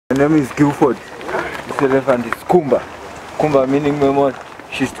name is Guilford. This elephant is Kumba. Kumba meaning Memo.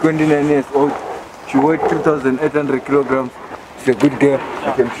 She's 29 years old. She weighs 2,800 kilograms. She's a good girl.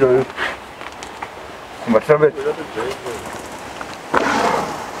 I can show you. Kumba, Trumpet.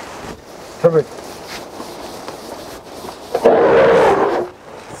 Trumpet.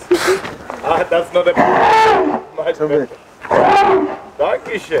 That's not a much better.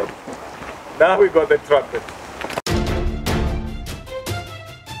 Dankeschön. Now we got the trumpet.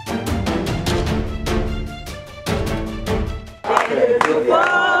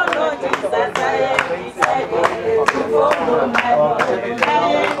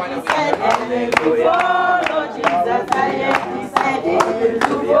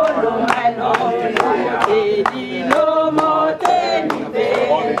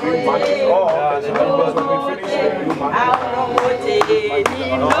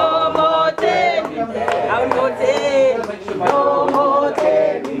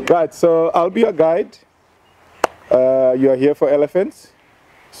 Right, so I'll be your guide. You are here for elephants.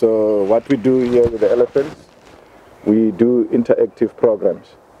 So what we do here with the elephants, we do interactive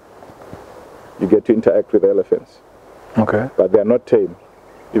programs. You get to interact with elephants. Okay. But they're not tame.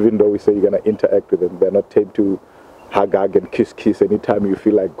 Even though we say you're going to interact with them, they're not tame to hug and kiss anytime you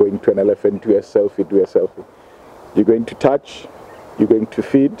feel like going to an elephant, do a selfie. You're going to touch, you're going to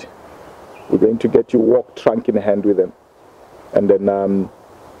feed, we're going to get you walk trunk in hand with them. And then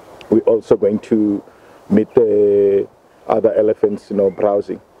we're also going to meet the other elephants,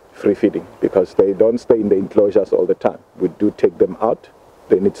 browsing, free feeding, because they don't stay in the enclosures all the time. We do take them out.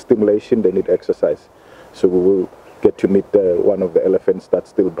 They need stimulation, they need exercise. So we will get to meet one of the elephants that's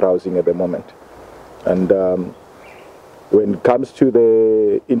still browsing at the moment. And when it comes to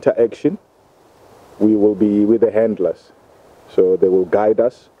the interaction, we will be with the handlers. So they will guide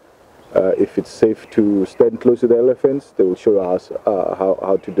us. If it's safe to stand close to the elephants, they will show us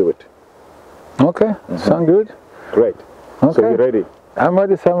how to do it. Okay, sound good? Great. Okay. So you ready? I'm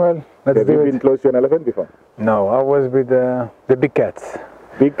ready, Samuel. Let's do it. Have you been close to an elephant before? No, I was with the big cats.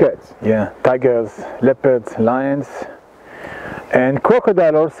 Big cats? Yeah, tigers, leopards, lions, and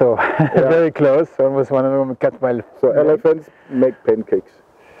crocodile also. Yeah. Very close. Almost one of them cut my... So elephants make pancakes.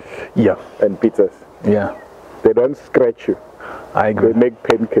 Yeah. And pizzas. Yeah. They don't scratch you. I agree. They make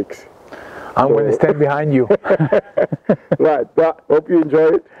pancakes. I'm going to stand behind you. Right. Hope you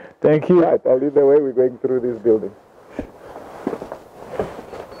enjoy it. Thank you. Right. I'll lead the way. We're going through this building.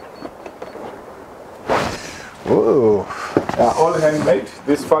 Whoa. All handmade.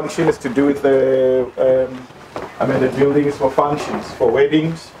 This function is to do with the, the building is for functions, for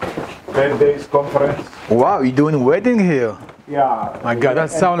weddings, birthdays, conference. Wow, you're doing a wedding here? Yeah. My God,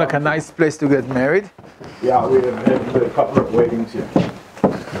 that sounds like a nice place to get married. Yeah, we have had a couple of weddings here.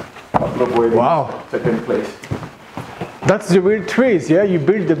 Wow. Taking place. That's the real trees, yeah? You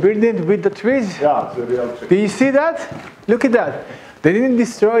build the building with the trees? Yeah, it's the real tree. Do you see that? Look at that. They didn't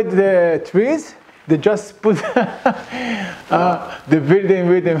destroy the trees. They just put the building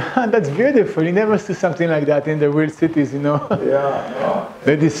with them. That's beautiful. You never see something like that in the real cities, Yeah.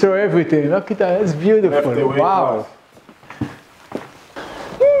 They destroy everything. Look at that. That's beautiful. Wow.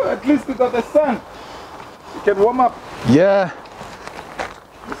 At least we got the sun. You can warm up. Yeah.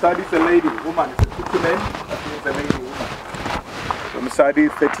 Masadi is a lady, woman. It's a Tutu name. That means a lady, woman. So Masadi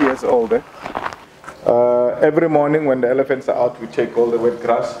is 30 years old. Every morning when the elephants are out, we take all the wet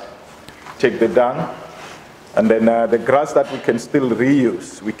grass, take the dung, and then the grass that we can still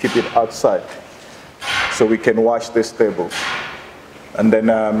reuse, we keep it outside so we can wash the stables. And then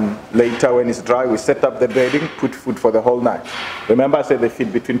later when it's dry, we set up the bedding, put food for the whole night. Remember I said they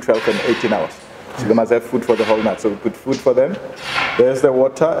feed between 12 and 18 hours. So they must have food for the whole night. So we put food for them. There's the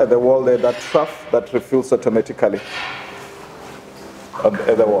water at the wall there, that trough that refills automatically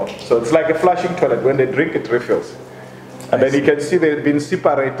at the wall. So it's like a flushing toilet. When they drink, it refills. And then you can see they've been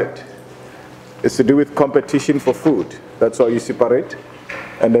separated. It's to do with competition for food. That's why you separate.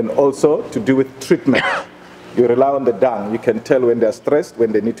 And then also to do with treatment. You rely on the dung. You can tell when they're stressed,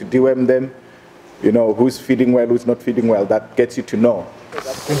 when they need to deworm them, who's feeding well, who's not feeding well. That gets you to know.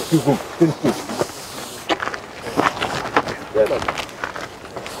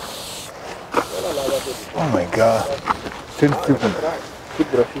 Oh my God.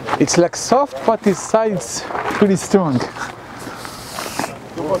 It's like soft, but it's pretty strong.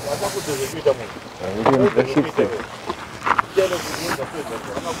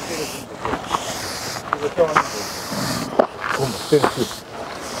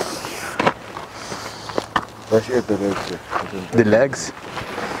 The legs.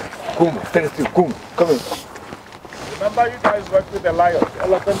 Come in. Remember you guys work with the lions.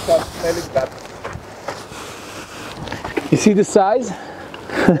 Elephants are smelling that. You see the size?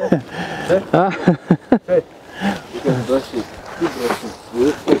 Hey, you can brush it. Keep brushing. You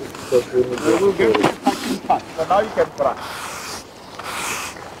will get the touching part. So now you can brush.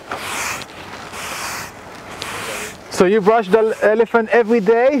 So you brush the elephant every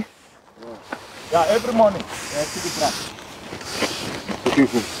day? Yeah, every morning. You have to be brushed. Okay,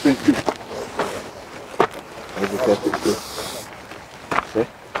 cool. Thank you. What's the test? Okay.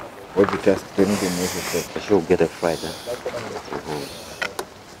 What's the test? Then you can make it. I should get a fried.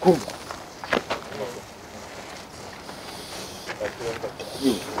 Cool.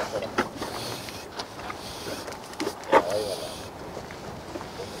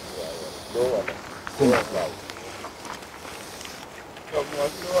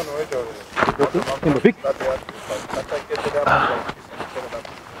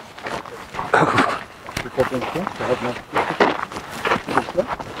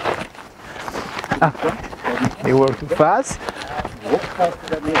 You work too fast?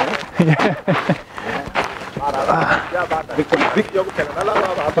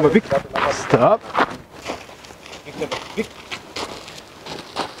 Stop.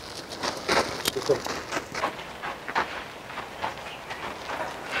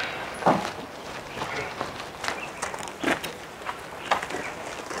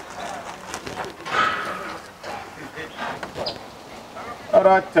 All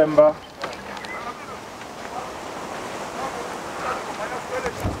right, Timber.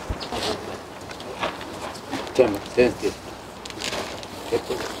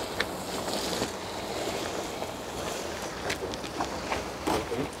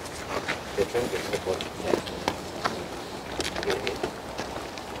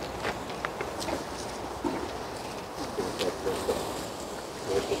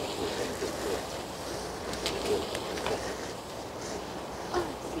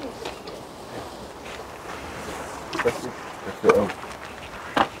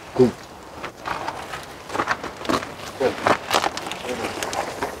 Cool.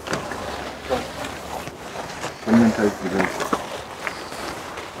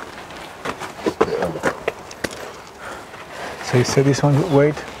 So you said this one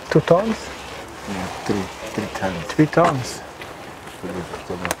weighed 2 tons? Yeah, three times. 3 tons.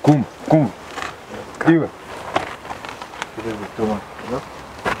 Cum, Diga.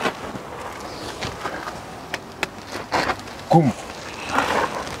 Cum.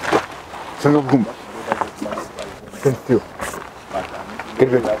 Sanga cum. Stand still. Get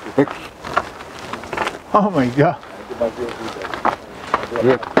back. Oh my God. Back.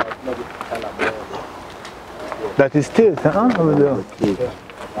 That is still, huh? Over there.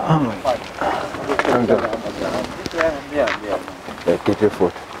 Oh my God. Stand down. Get your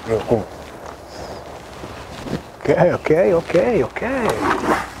foot. Cum. Okay.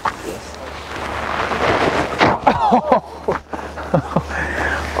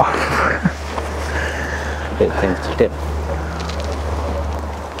 Thanks, Tim.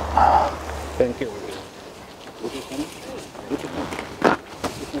 Thank you.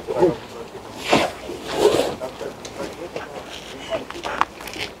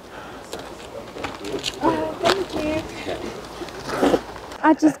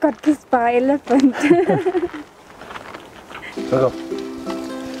 I just got kissed by an elephant.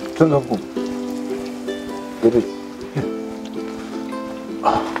 Stand up, cum. Get it.